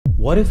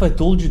What if I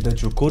told you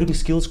that your coding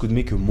skills could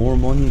make you more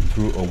money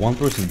through a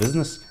one-person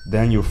business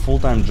than your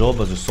full-time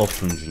job as a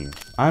software engineer?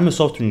 I'm a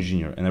software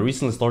engineer and I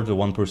recently started a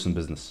one-person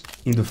business.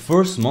 In the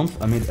first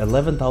month, I made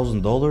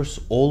 $11,000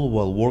 all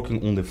while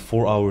working only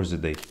 4 hours a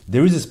day.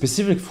 There is a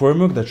specific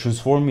framework that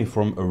transformed me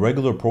from a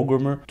regular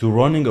programmer to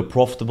running a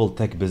profitable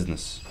tech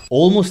business.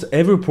 Almost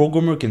every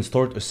programmer can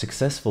start a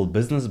successful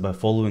business by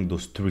following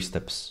those 3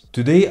 steps.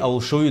 Today, I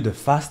will show you the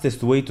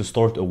fastest way to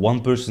start a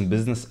one-person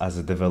business as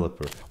a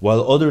developer.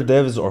 While other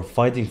devs are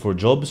fighting for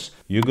jobs,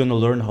 you're gonna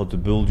learn how to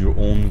build your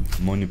own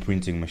money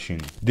printing machine.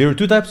 There are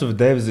 2 types of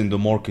devs in the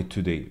market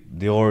today.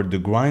 They are the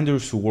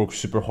grinders who work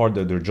super hard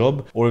at their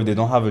job, or if they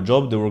don't have a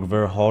job, they work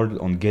very hard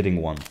on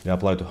getting one. They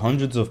apply to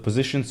hundreds of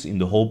positions in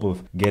the hope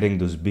of getting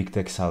those big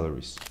tech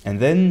salaries. And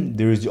then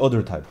there is the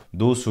other type,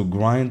 those who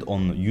grind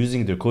on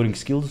using their coding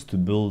skills to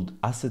build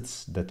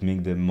assets that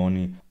make them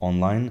money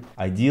online.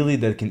 Ideally,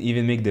 that can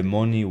even make them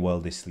money while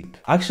they sleep.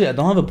 Actually, I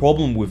don't have a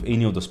problem with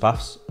any of those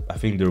paths. I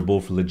think they're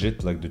both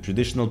legit, like the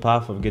traditional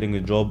path of getting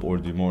a job or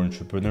the more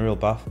entrepreneurial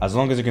path. As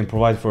long as you can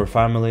provide for a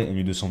family and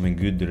you do something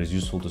good that is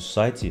useful to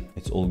society,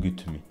 it's all good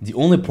to me. The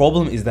only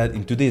problem is that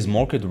in today's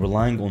market,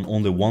 relying on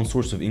only one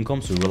source of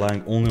income, so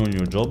relying only on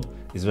your job,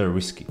 is very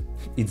risky.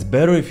 It's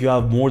better if you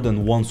have more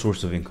than one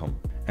source of income.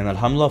 And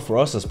alhamdulillah, for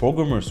us as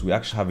programmers, we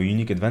actually have a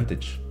unique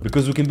advantage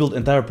because we can build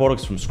entire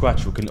products from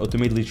scratch. We can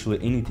automate literally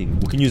anything.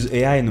 We can use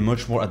AI in a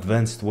much more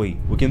advanced way.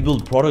 We can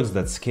build products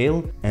that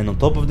scale, and on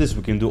top of this,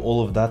 we can do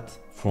all of that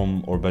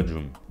from our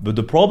bedroom. But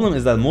the problem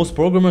is that most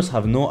programmers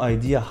have no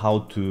idea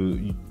how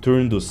to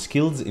turn those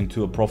skills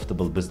into a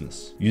profitable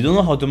business. You don't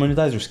know how to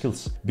monetize your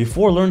skills.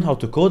 Before I learned how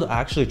to code, I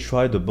actually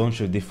tried a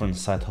bunch of different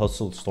side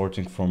hustles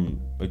starting from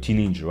a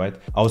teenager, right?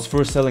 I was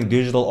first selling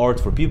digital art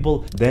for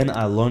people, then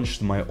I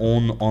launched my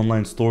own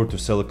online store to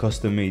sell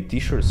custom-made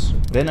t-shirts.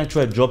 Then I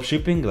tried drop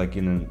shipping, like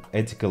in an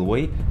ethical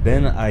way.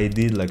 Then I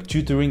did like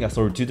tutoring, I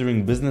started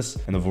tutoring business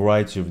and a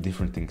variety of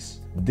different things.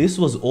 This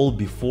was all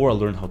before I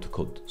learned how to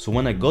code. So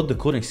when I got the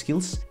coding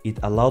skills, it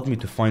allowed me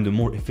to find a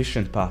more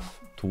efficient path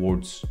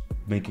towards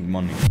making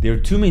money. There are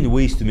 2 main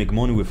ways to make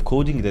money with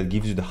coding that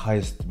gives you the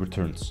highest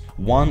returns.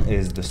 One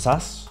is the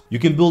SaaS. You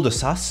can build a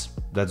SaaS,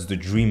 that's the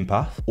dream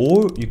path,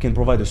 or you can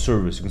provide a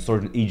service. You can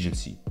start an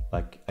agency,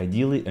 like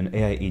ideally an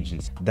AI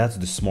agency. That's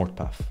the smart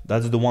path.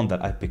 That's the one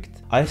that I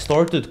picked. I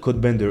started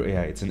Codebender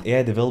AI. It's an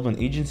AI development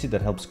agency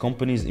that helps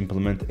companies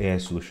implement AI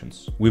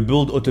solutions. We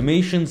build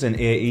automations and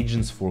AI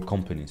agents for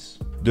companies.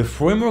 The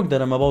framework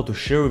that I'm about to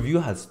share with you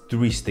has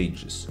 3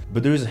 stages,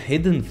 but there is a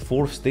hidden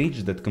 4th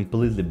stage that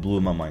completely blew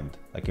my mind.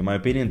 Like in my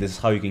opinion, this is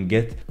how you can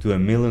get to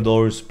 $1 million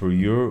per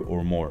year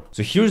or more.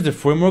 So here's the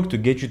framework to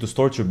get you to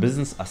start your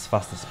business as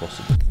fast as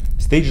possible.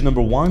 Stage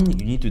number 1,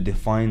 you need to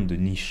define the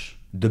niche.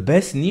 The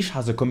best niche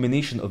has a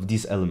combination of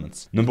these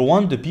elements. Number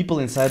 1, the people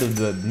inside of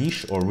the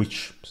niche are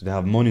rich, so they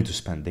have money to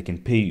spend, they can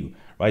pay you,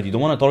 right? You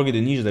don't want to target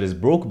a niche that is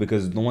broke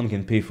because no one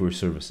can pay for your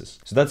services.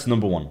 So that's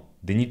number 1.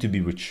 They need to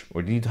be rich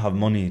or they need to have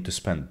money to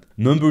spend.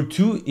 Number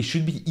 2, it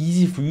should be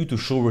easy for you to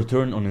show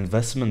return on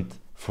investment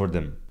for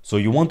them. So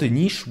you want a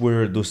niche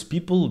where those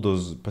people,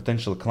 those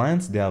potential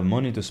clients, they have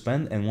money to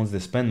spend, and once they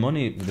spend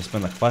money, if they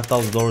spend like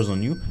 $5,000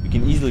 on you, you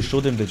can easily show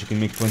them that you can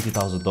make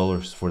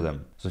 $20,000 for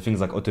them. So things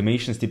like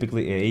automations,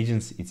 typically AI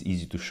agents, it's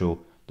easy to show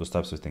those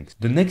types of things.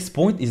 The next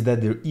point is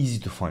that they're easy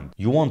to find.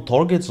 You want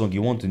targets, like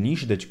you want a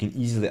niche that you can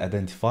easily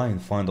identify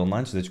and find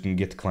online so that you can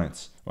get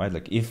clients, right?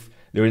 Like if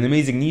they're an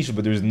amazing niche,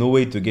 but there's no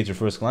way to get your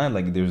first client,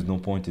 like there's no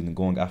point in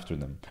going after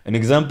them. An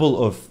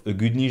example of a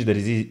good niche that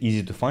is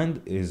easy to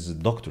find is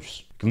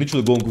doctors. You can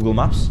literally go on Google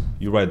Maps,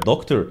 you write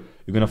doctor,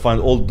 you're gonna find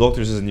all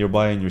doctors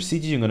nearby in your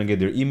city, you're gonna get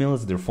their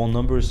emails, their phone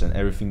numbers, and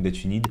everything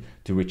that you need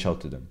to reach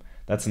out to them.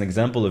 That's an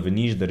example of a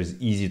niche that is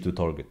easy to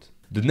target.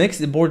 The next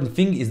important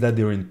thing is that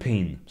they're in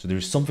pain. So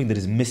there's something that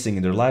is missing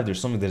in their life, there's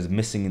something that is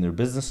missing in their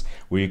business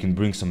where you can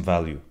bring some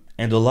value.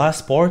 And the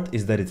last part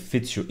is that it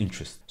fits your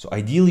interest. So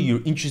ideally,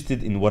 you're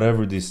interested in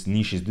whatever this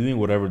niche is doing,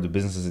 whatever the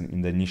businesses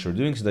in that niche are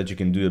doing, so that you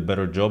can do a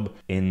better job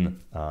in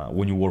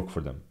when you work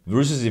for them.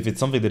 Versus if it's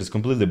something that is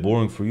completely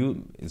boring for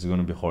you, it's going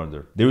to be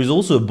harder. There is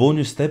also a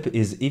bonus step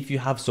is if you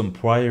have some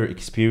prior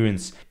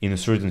experience in a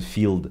certain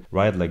field,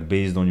 right? Like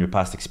based on your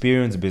past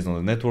experience, based on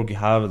the network you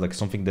have, like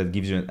something that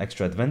gives you an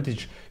extra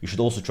advantage, you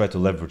should also try to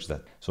leverage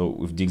that. So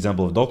with the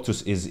example of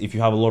doctors is if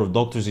you have a lot of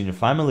doctors in your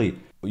family,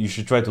 you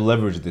should try to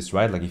leverage this,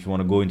 right? Like if you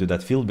want to go into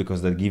that field,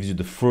 because that gives you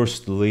the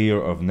first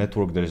layer of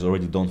network that is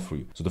already done for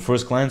you. So the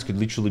first clients could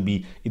literally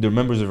be either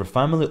members of your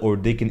family, or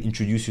they can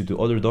introduce you to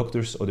other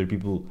doctors, other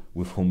people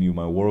with whom you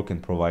might work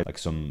and provide like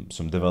some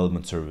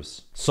development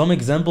service. Some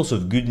examples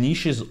of good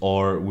niches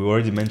are, we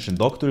already mentioned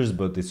doctors,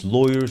 but it's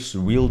lawyers,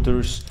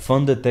 realtors,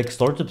 funded tech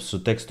startups. So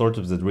tech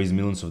startups that raise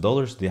millions of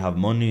dollars, they have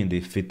money and they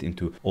fit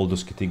into all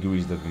those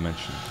categories that we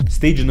mentioned.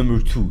 Stage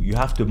number 2, you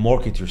have to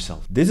market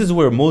yourself. This is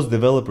where most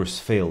developers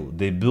fail.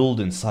 They build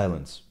in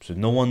silence. So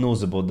no one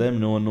knows about them,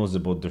 no one knows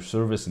about their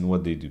service and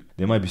what they do.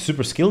 They might be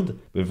super skilled,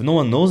 but if no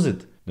one knows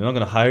it, they're not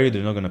going to hire you,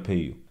 they're not going to pay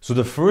you. So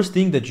the first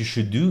thing that you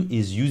should do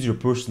is use your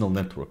personal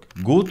network.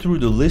 Go through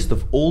the list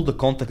of all the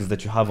contacts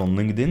that you have on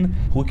LinkedIn.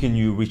 Who can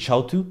you reach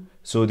out to?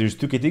 So there's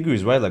two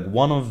categories, right? Like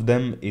one of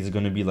them is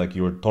going to be like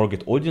your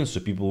target audience, so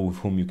people with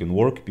whom you can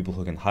work, people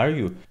who can hire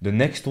you. The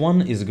next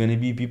one is going to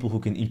be people who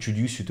can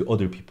introduce you to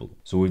other people.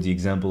 So with the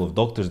example of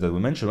doctors that we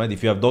mentioned, right?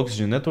 If you have doctors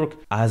in your network,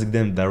 ask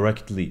them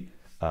directly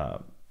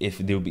if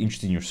they would be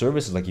interested in your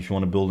services. Like if you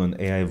want to build an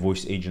AI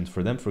voice agent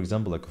for them, for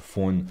example, like a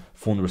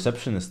phone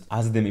receptionist,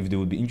 ask them if they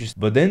would be interested.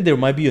 But then there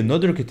might be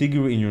another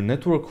category in your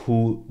network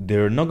who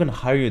they're not going to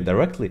hire you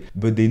directly,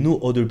 but they know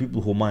other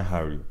people who might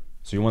hire you.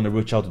 So you want to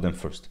reach out to them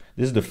first.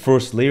 This is the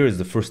first layer, is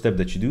the first step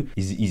that you do.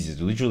 Is easy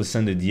to literally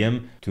send a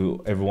DM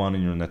to everyone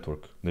in your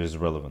network that is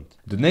relevant.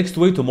 The next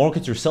way to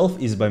market yourself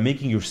is by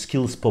making your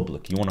skills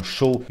public. You want to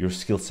show your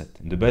skill set.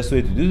 And the best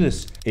way to do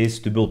this is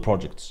to build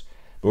projects.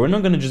 But we're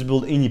not going to just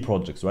build any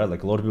projects, right?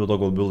 Like a lot of people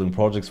talk about building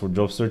projects for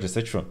job search,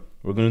 etc.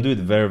 We're going to do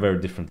it very, very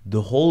different.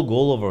 The whole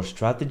goal of our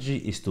strategy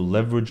is to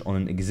leverage on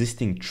an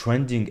existing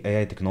trending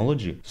AI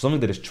technology, something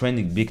that is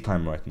trending big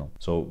time right now.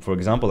 So for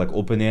example, like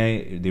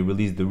OpenAI, they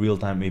released the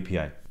real-time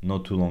API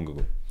not too long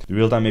ago. The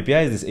real-time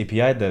API is this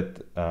API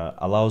that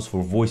allows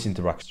for voice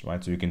interactions,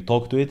 right? So you can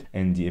talk to it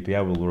and the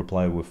API will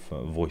reply with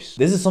voice.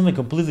 This is something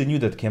completely new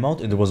that came out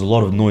and there was a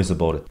lot of noise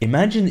about it.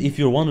 Imagine if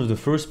you're one of the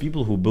first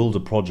people who build a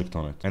project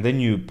on it and then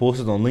you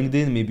post it on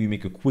LinkedIn, maybe you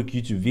make a quick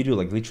YouTube video,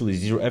 like literally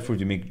zero effort,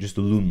 you make just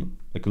a Loom,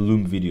 like a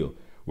Loom video.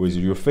 Whereas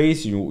your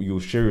face, you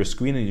share your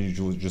screen and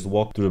you just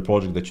walk through the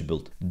project that you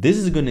built. This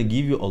is going to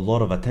give you a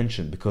lot of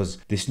attention because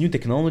this new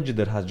technology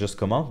that has just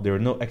come out, there are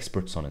no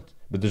experts on it.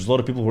 But there's a lot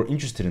of people who are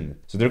interested in it.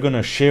 So they're going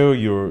to share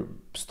your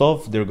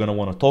stuff, they're going to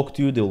want to talk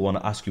to you, they'll want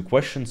to ask you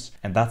questions,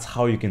 and that's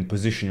how you can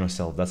position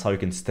yourself. That's how you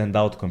can stand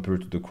out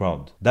compared to the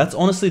crowd. That's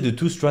honestly the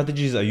two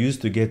strategies I use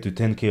to get to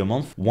 10K a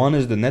month. One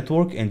is the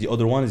network, and the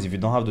other one is if you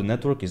don't have the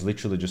network, is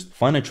literally just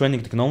find a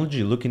trending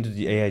technology, look into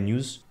the AI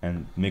news,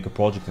 and make a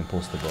project and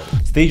post about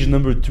it. Stage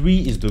number 3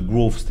 is the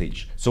growth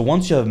stage. So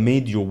once you have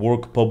made your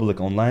work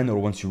public online, or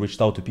once you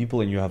reached out to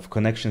people and you have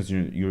connections,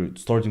 you're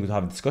starting to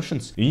have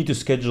discussions, you need to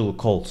schedule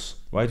calls,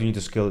 right? You need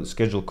to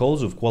schedule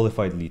calls with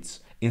qualified leads.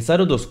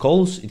 Inside of those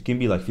calls, it can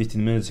be like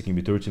 15 minutes, it can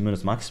be 30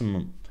 minutes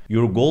maximum.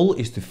 Your goal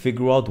is to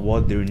figure out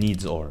what their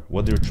needs are,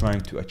 what they're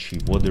trying to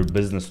achieve, what their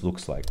business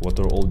looks like, what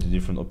are all the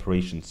different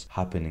operations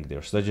happening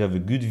there, so that you have a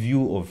good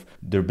view of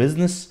their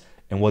business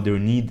and what their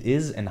need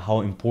is and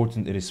how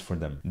important it is for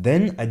them.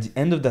 Then at the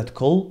end of that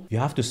call, you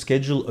have to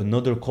schedule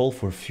another call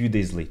for a few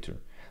days later.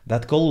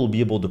 That call will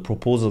be about the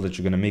proposal that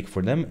you're going to make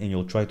for them and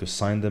you'll try to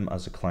sign them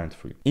as a client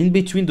for you. In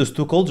between those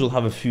two calls, you'll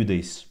have a few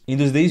days. In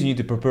those days, you need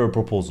to prepare a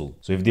proposal.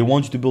 So if they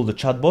want you to build a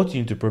chatbot, you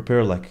need to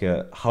prepare like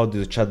how the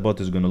chatbot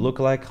is going to look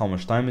like, how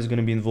much time is going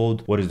to be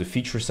involved, what is the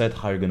feature set,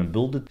 how you're going to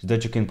build it, so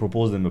that you can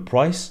propose them a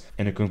price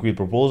and a concrete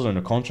proposal and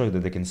a contract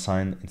that they can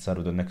sign inside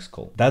of the next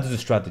call. That's the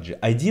strategy.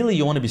 Ideally,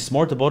 you want to be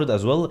smart about it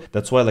as well.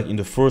 That's why like in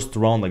the first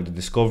round, like the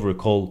discovery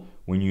call,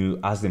 when you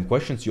ask them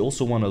questions, you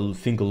also want to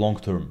think long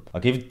term.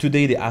 Like if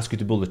today they ask you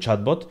to build a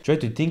chatbot, try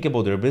to think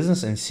about their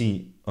business and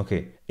see,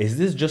 okay, is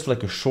this just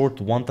like a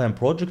short one-time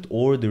project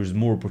or there's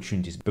more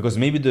opportunities? Because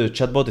maybe the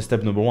chatbot is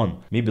step number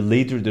 1. Maybe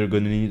later they're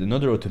going to need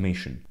another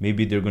automation.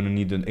 Maybe they're going to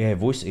need an AI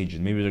voice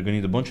agent. Maybe they're going to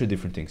need a bunch of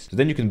different things. So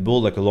then you can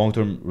build like a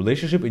long-term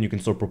relationship and you can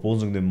start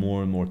proposing them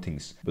more and more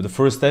things. But the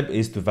first step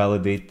is to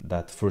validate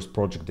that first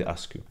project they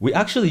ask you. We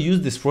actually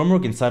use this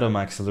framework inside of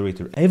my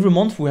accelerator. Every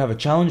month we have a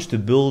challenge to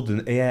build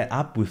an AI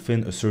app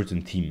within a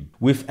certain team.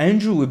 With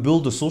Andrew, we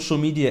build a social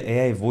media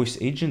AI voice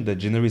agent that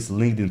generates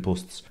LinkedIn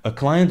posts. A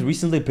client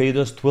recently paid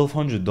us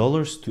 $1,200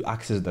 to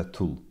access that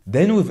tool.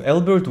 Then with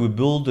Albert, we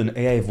built an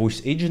AI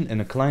voice agent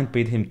and a client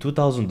paid him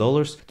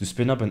 $2,000 to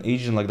spin up an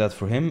agent like that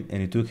for him,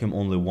 and it took him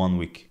only 1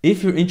 week.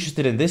 If you're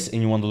interested in this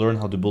and you want to learn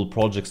how to build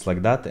projects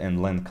like that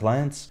and land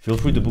clients, feel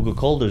free to book a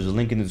call. There's a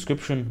link in the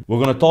description. We're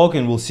gonna talk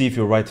and we'll see if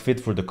you're right fit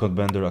for the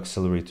Codebender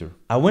Accelerator.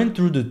 I went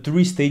through the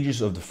 3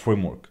 stages of the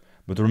framework,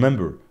 but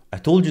remember, I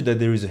told you that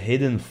there is a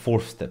hidden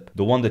 4th step,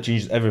 the one that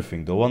changes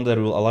everything, the one that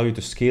will allow you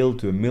to scale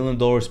to $1 million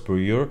per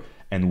year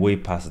and way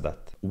past that.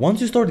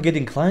 Once you start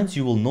getting clients,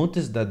 you will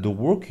notice that the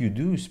work you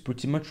do is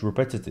pretty much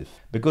repetitive.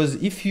 Because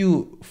if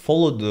you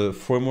follow the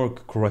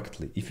framework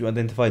correctly, if you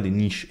identify the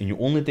niche and you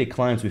only take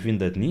clients within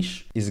that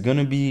niche, it's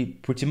gonna be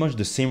pretty much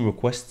the same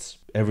requests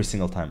every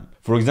single time.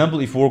 For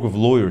example, if you work with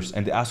lawyers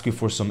and they ask you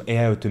for some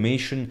AI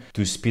automation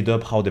to speed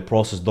up how they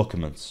process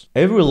documents,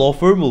 every law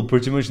firm will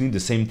pretty much need the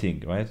same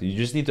thing, right? You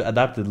just need to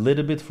adapt it a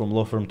little bit from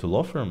law firm to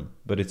law firm,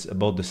 but it's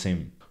about the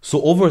same. So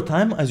over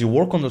time, as you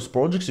work on those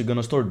projects, you're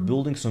gonna start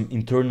building some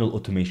internal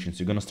automations.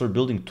 You're gonna start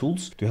building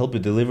tools to help you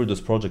deliver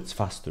those projects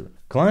faster.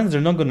 Clients are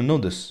not gonna know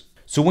this.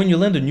 So when you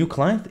land a new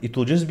client, it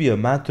will just be a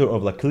matter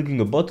of like clicking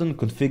a button,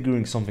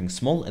 configuring something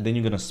small, and then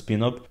you're gonna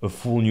spin up a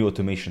full new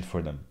automation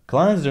for them.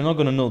 Clients, they're not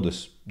gonna know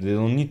this. They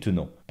don't need to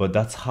know. But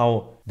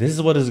this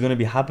is what is gonna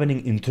be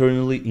happening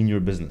internally in your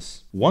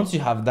business. Once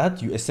you have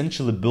that, you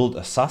essentially build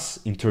a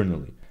SaaS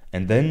internally,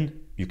 and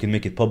then you can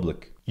make it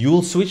public. You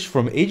will switch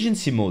from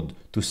agency mode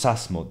to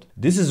SaaS mode.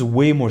 This is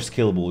way more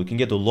scalable. You can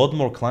get a lot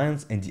more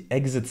clients and the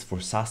exits for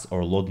SaaS are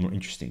a lot more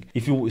interesting.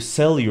 If you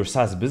sell your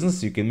SaaS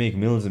business, you can make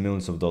millions and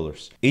millions of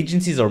dollars.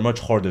 Agencies are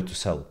much harder to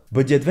sell.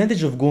 But the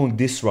advantage of going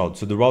this route,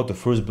 so the route of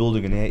first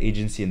building an AI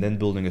agency and then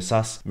building a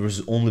SaaS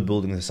versus only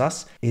building a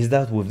SaaS, is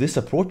that with this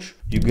approach,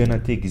 you're gonna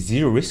take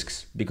zero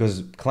risks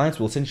because clients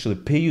will essentially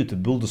pay you to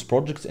build those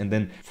projects and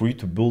then for you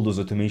to build those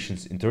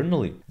automations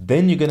internally.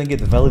 Then you're gonna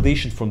get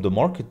validation from the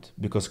market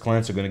because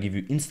clients are gonna give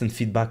you instant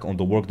feedback on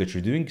the work that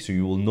you're doing, so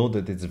you will know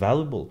that it's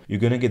valuable. You're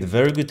gonna get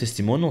very good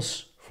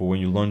testimonials for when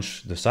you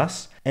launch the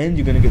SaaS, and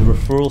you're gonna get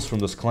referrals from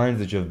those clients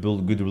that you have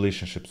built good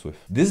relationships with.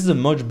 This is a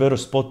much better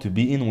spot to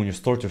be in when you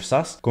start your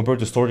SaaS compared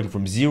to starting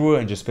from zero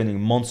and just spending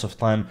months of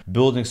time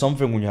building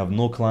something when you have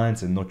no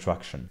clients and no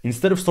traction.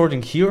 Instead of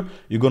starting here,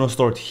 you're gonna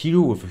start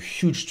here with a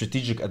huge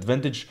strategic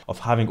advantage of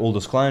having all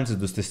those clients and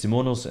those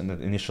testimonials and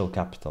that initial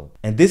capital.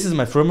 And this is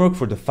my framework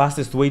for the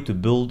fastest way to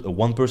build a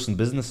one-person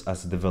business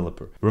as a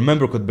developer.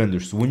 Remember,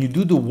 codebenders, when you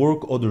do the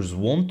work others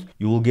won't,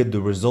 you will get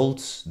the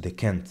results they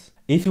can't.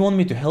 If you want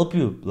me to help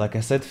you, like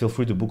I said, feel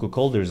free to book a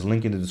call. There's a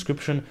link in the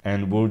description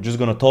and we're just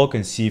gonna talk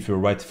and see if you're a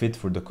right fit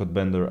for the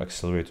Codebender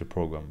Accelerator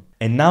program.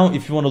 And now,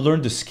 if you want to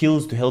learn the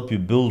skills to help you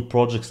build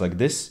projects like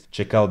this,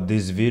 check out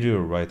this video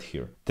right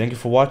here. Thank you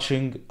for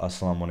watching.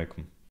 Assalamu alaikum.